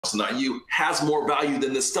not you, has more value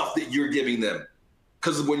than the stuff that you're giving them.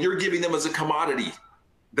 Because when you're giving them as a commodity,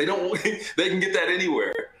 they don't, they can get that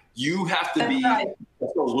anywhere. You have to be a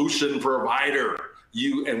solution provider.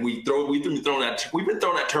 We've been throwing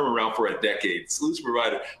that term around for a decade, solution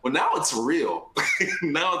provider. Well, now it's real.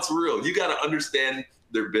 Now it's real. You got to understand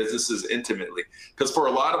their businesses intimately. Because for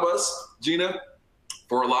a lot of us, Gina,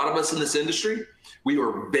 for a lot of us in this industry, we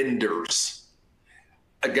are vendors.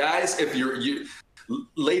 Guys,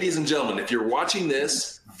 ladies and gentlemen, if you're watching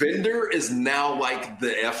this, vendor is now like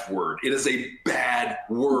the F word. It is a bad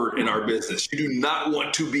word in our business. You do not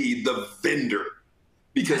want to be the vendor,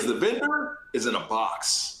 because the vendor is in a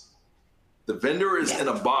box. The vendor is in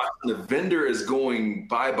a box, and the vendor is going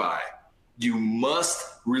bye-bye. You must,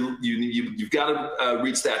 you've got to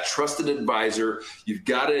reach that trusted advisor. You've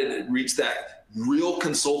got to reach that real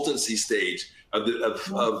consultancy stage of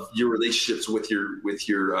your relationships with your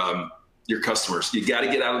customers. You got to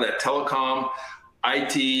get out of that telecom,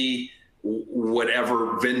 IT,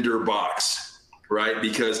 whatever vendor box, right?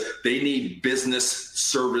 Because they need business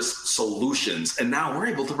service solutions. And now we're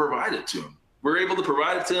able to provide it to them. We're able to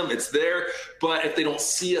provide it to them. It's there. But if they don't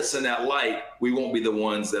see us in that light, we won't be the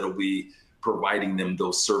ones that'll be providing them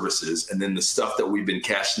those services. And then the stuff that we've been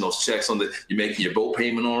cashing those checks on that you're making your boat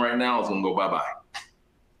payment on right now is going to go bye-bye.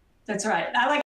 That's right. I like